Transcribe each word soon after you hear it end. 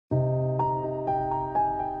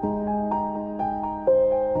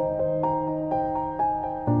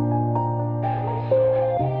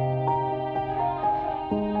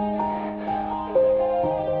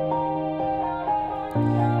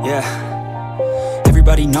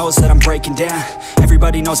Everybody knows that I'm breaking down.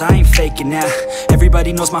 Everybody knows I ain't faking now.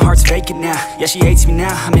 Everybody knows my heart's vacant now. Yeah, she hates me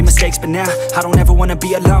now, I made mistakes but now I don't ever wanna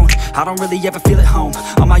be alone. I don't really ever feel at home.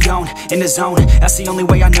 On my own, in the zone, that's the only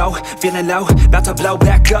way I know. Feeling low, about to blow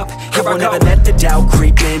back up. Here I never let the doubt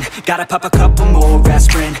creep in. Gotta pop a couple more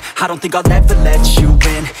aspirin. I don't think I'll ever let you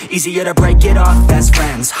in. Easier to break it off as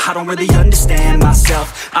friends. I don't really understand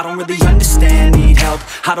myself. I don't really understand, need help.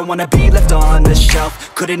 I don't wanna be left on the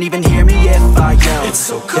shelf. Couldn't even hear me if I yelled. It's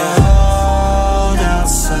so cold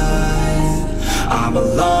outside, I'm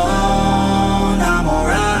alone, I'm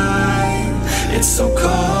alright. It's so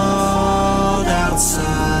cold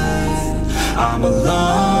outside, I'm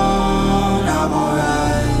alone, I'm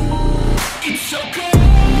alright. It's so cold.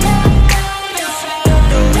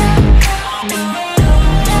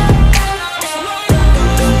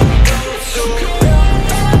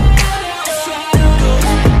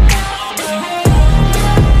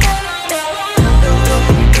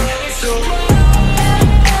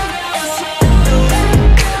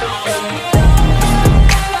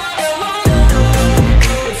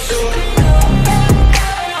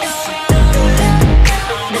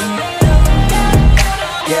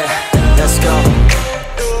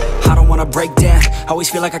 Break down, always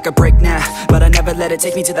feel like I could break now, but I never let it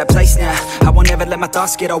take me to that place now. I won't ever let my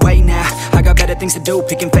thoughts get away now. I got better things to do,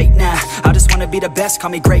 picking fate now. I just wanna be the best, call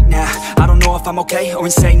me great now. I don't know if I'm okay or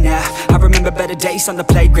insane now. I remember better days on the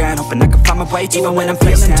playground, hoping I can find my way. Even when I'm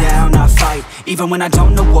feeling down, I fight. Even when I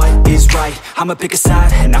don't know what is right, I'ma pick a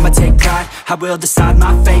side and I'ma take pride. I will decide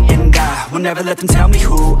my fate and I will never let them tell me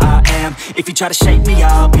who I am. If you try to shake me,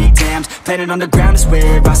 I'll be damned. Planet on the ground is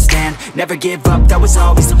where I stand. Never give up, that was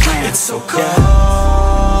always the plan. It's so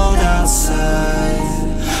cold outside,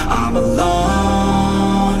 I'm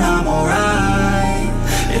alone, I'm alright.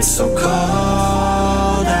 It's so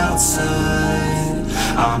cold outside,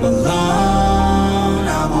 I'm alone,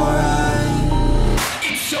 I'm alright.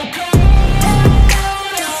 It's so cold.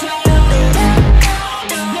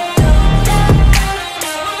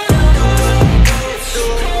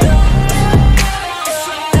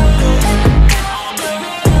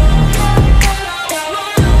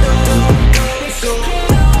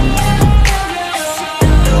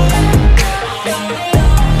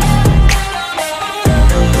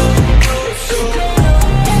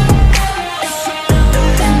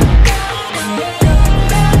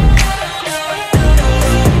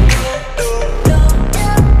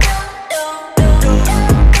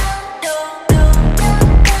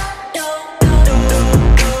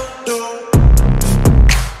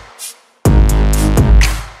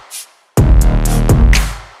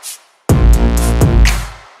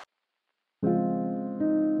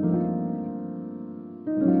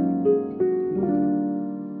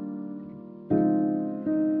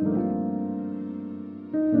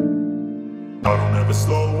 I don't ever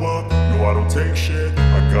slow up, no I don't take shit.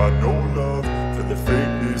 I got no love for the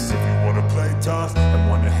fakeness. If you wanna play tough and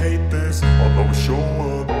wanna hate this, I'll always show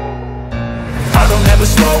up. I don't ever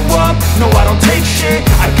slow up, no I don't take shit.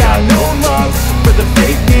 I got no love for the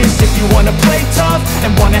fakeness. If you wanna play tough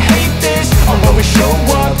and wanna hate this, I'll always show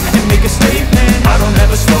up and make a statement. I don't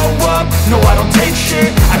ever slow up, no I don't take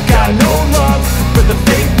shit. I got no love for the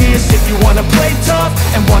fakeness. If you wanna play tough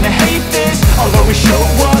and wanna hate this, I'll always show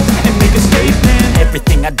up and make a statement.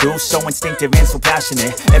 Everything I do so instinctive and so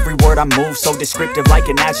passionate. Every word I move so descriptive like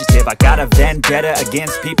an adjective. I got a vendetta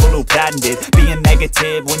against people who patented being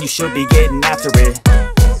negative when you should be getting after it.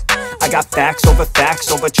 I got facts over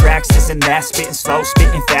tracks, this and that. Spitting slow,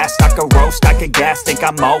 spitting fast. I could roast, I could gas. Think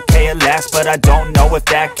I'm okay at last, but I don't know if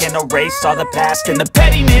that can erase all the past. And the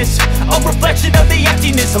pettiness, a reflection of the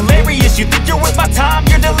emptiness. Hilarious, you think you're worth my time,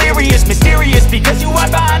 you're delirious. Mysterious, because you hide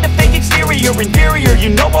behind a fake exterior. Inferior, you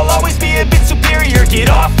know I'll always be a bit superior. Get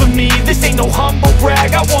off of me, this ain't no humble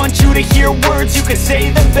brag. I want you to hear words, you can say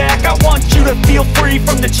them back. I want you to feel free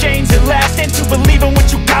from the chains at last, and to believe in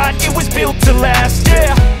what you got, it was built to last,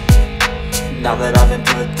 yeah. Now that I've been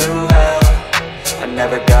put through hell, I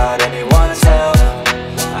never got anyone's help.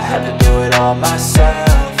 I had to do it all myself.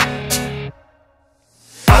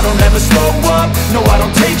 I don't ever slow up, no I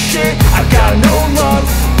don't take shit. I got no love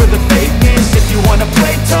for the fakeness. If you wanna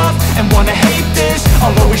play tough and wanna hate this,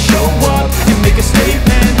 I'll always show up and make a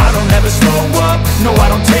statement. I don't ever slow up, no I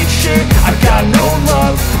don't take shit. I got no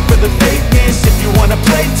love for the fakeness. If you wanna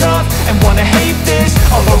play tough and wanna hate this,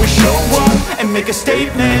 I'll always show up and make a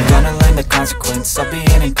statement. Gonna learn the consequence of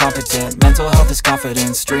being incompetent. Mental health is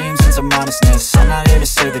confidence, dreams and some honestness. I'm not here to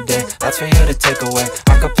save the day, that's for you to take away.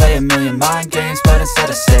 I could play a million mind games, but instead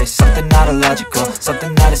I say something not illogical,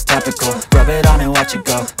 something that is topical. Rub it on and watch it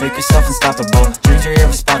go, make yourself unstoppable. Dreams are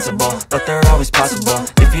irresponsible, but they're always possible.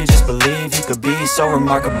 If you just believe, you could be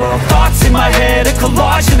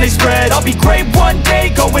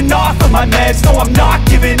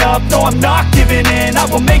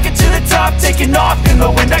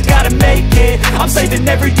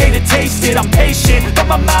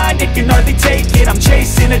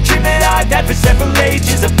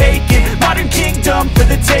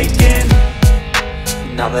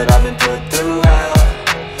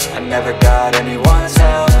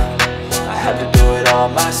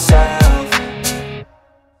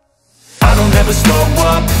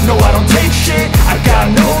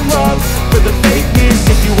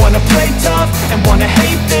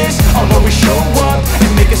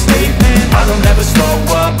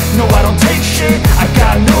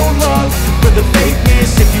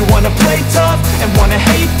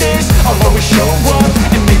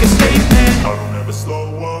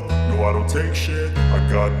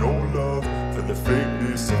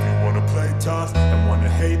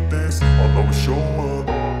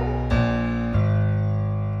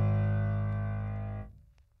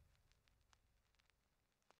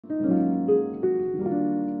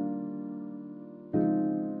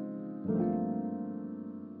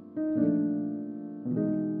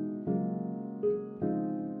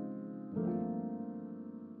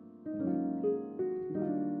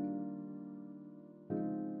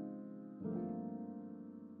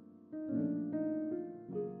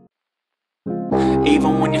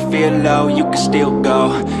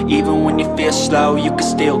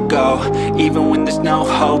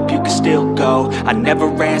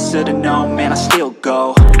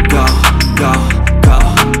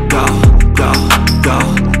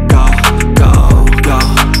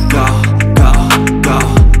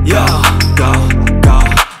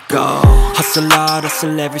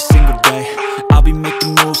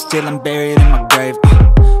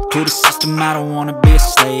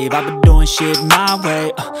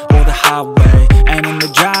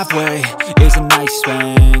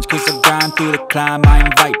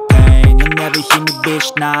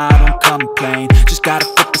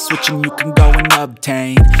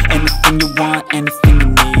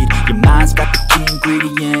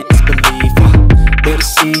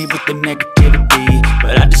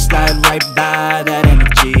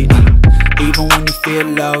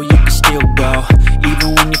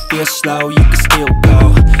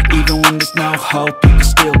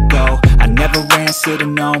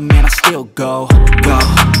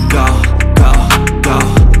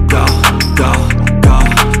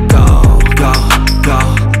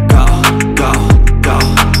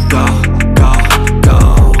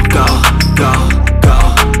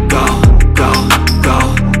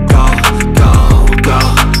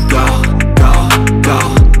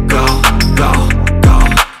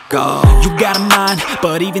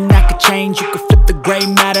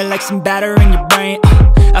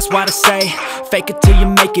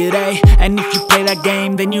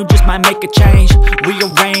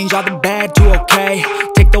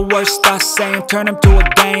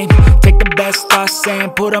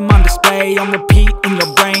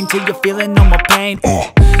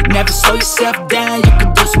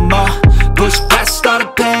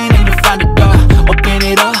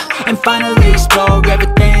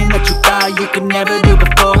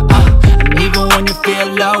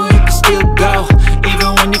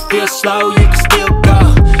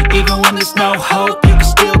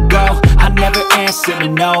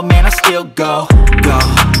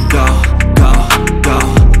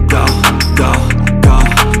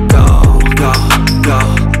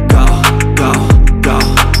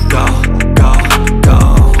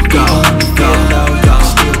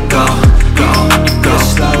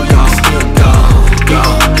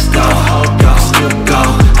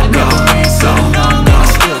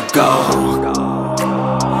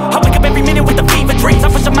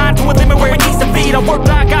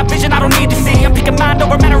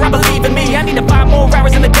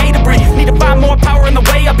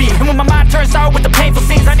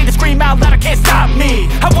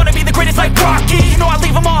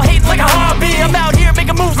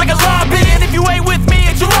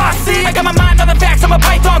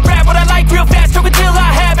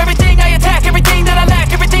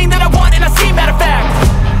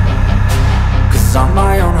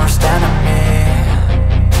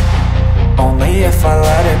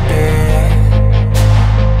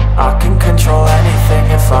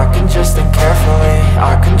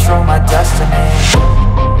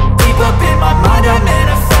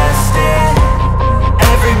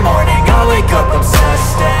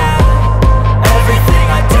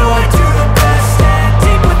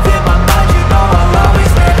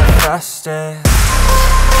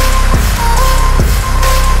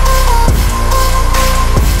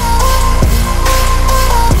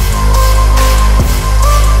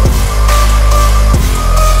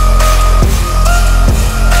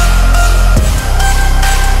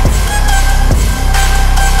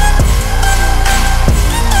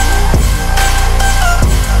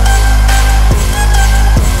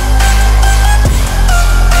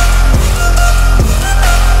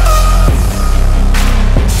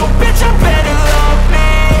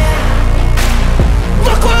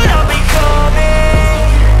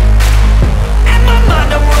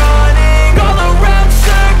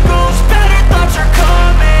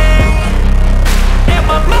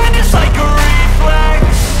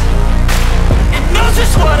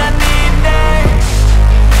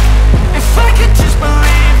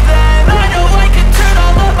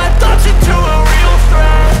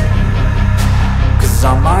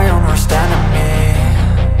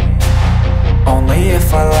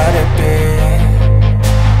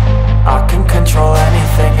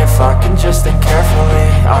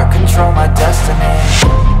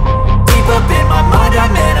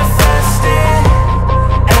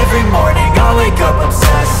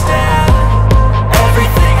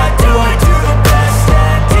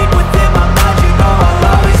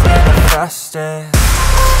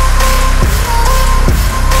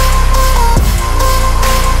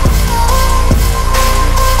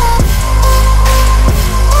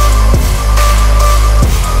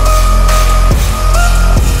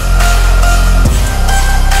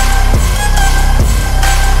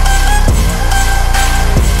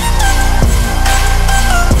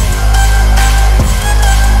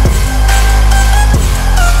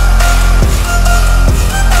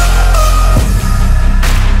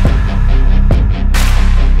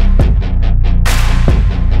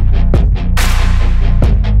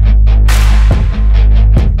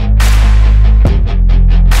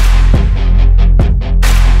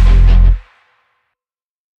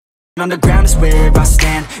On the ground is where I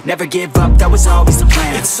stand. Never give up, that was always the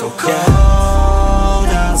plan. It's so cold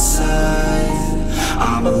outside,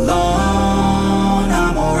 I'm alone,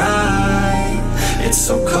 I'm alright. It's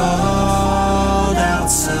so cold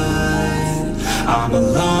outside, I'm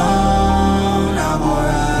alone.